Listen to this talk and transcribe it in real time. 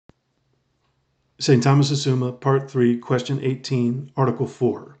St. Thomas's Summa, Part 3, Question 18, Article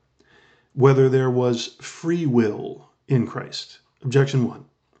 4. Whether there was free will in Christ. Objection 1.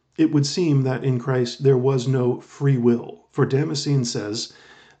 It would seem that in Christ there was no free will, for Damascene says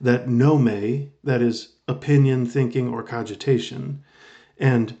that nome, that is, opinion, thinking, or cogitation,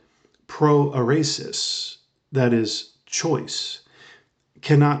 and proaresis, that is, choice,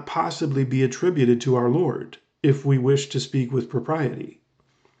 cannot possibly be attributed to our Lord if we wish to speak with propriety.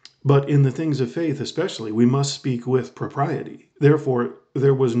 But in the things of faith especially, we must speak with propriety. Therefore,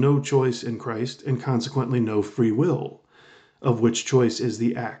 there was no choice in Christ, and consequently no free will, of which choice is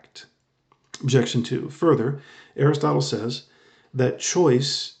the act. Objection 2. Further, Aristotle says that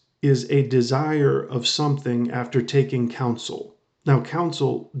choice is a desire of something after taking counsel. Now,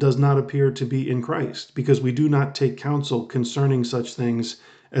 counsel does not appear to be in Christ, because we do not take counsel concerning such things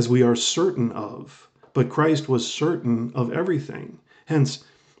as we are certain of. But Christ was certain of everything. Hence,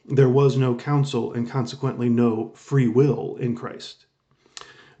 there was no counsel and consequently no free will in Christ.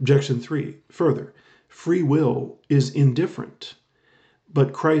 Objection 3. Further, free will is indifferent,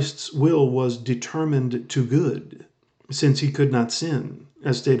 but Christ's will was determined to good, since he could not sin,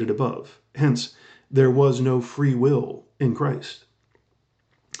 as stated above. Hence, there was no free will in Christ.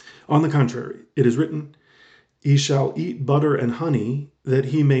 On the contrary, it is written, "He shall eat butter and honey, that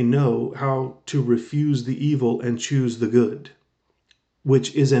he may know how to refuse the evil and choose the good,"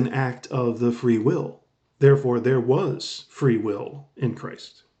 which is an act of the free will. Therefore, there was free will in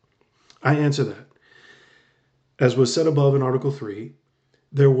Christ. I answer that, as was said above in Article 3,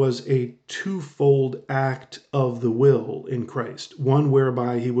 there was a twofold act of the will in Christ. One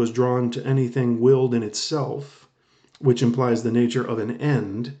whereby he was drawn to anything willed in itself, which implies the nature of an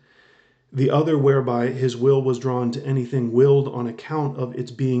end. The other whereby his will was drawn to anything willed on account of its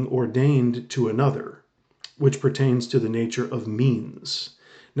being ordained to another, which pertains to the nature of means.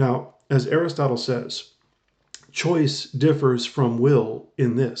 Now, as Aristotle says, choice differs from will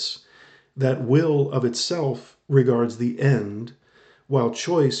in this, that will of itself regards the end, while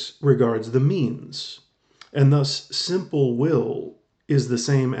choice regards the means. And thus, simple will is the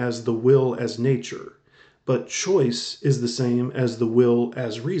same as the will as nature, but choice is the same as the will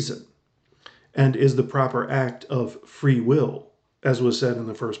as reason, and is the proper act of free will, as was said in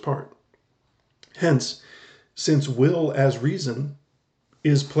the first part. Hence, since will as reason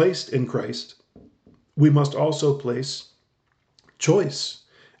is placed in Christ, we must also place choice,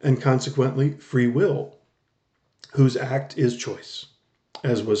 and consequently free will, whose act is choice,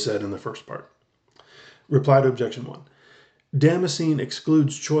 as was said in the first part. Reply to Objection 1. Damascene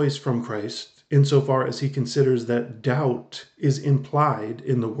excludes choice from Christ insofar as he considers that doubt is implied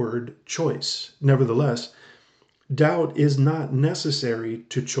in the word choice. Nevertheless, doubt is not necessary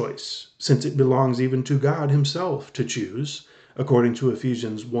to choice, since it belongs even to God himself to choose. According to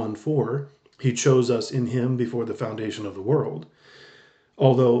Ephesians 1:4, he chose us in him before the foundation of the world,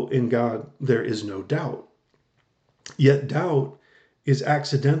 although in God there is no doubt. Yet doubt is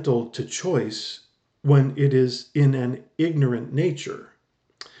accidental to choice when it is in an ignorant nature.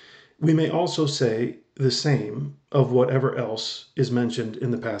 We may also say the same of whatever else is mentioned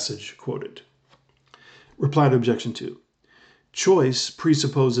in the passage quoted. Reply to Objection 2. Choice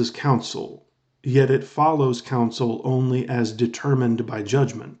presupposes counsel, yet it follows counsel only as determined by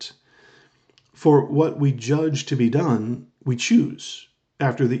judgment. For what we judge to be done, we choose,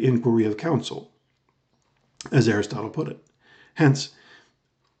 after the inquiry of counsel, as Aristotle put it. Hence,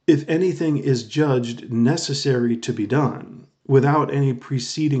 if anything is judged necessary to be done, without any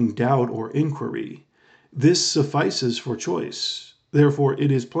preceding doubt or inquiry, this suffices for choice. Therefore,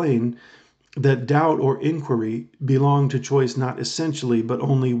 it is plain that doubt or inquiry belong to choice not essentially, but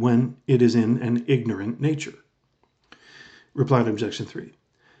only when it is in an ignorant nature. Reply to Objection 3.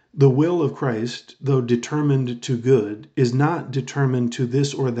 The will of Christ, though determined to good, is not determined to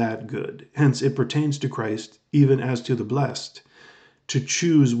this or that good. Hence, it pertains to Christ, even as to the blessed, to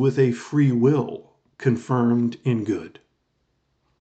choose with a free will confirmed in good.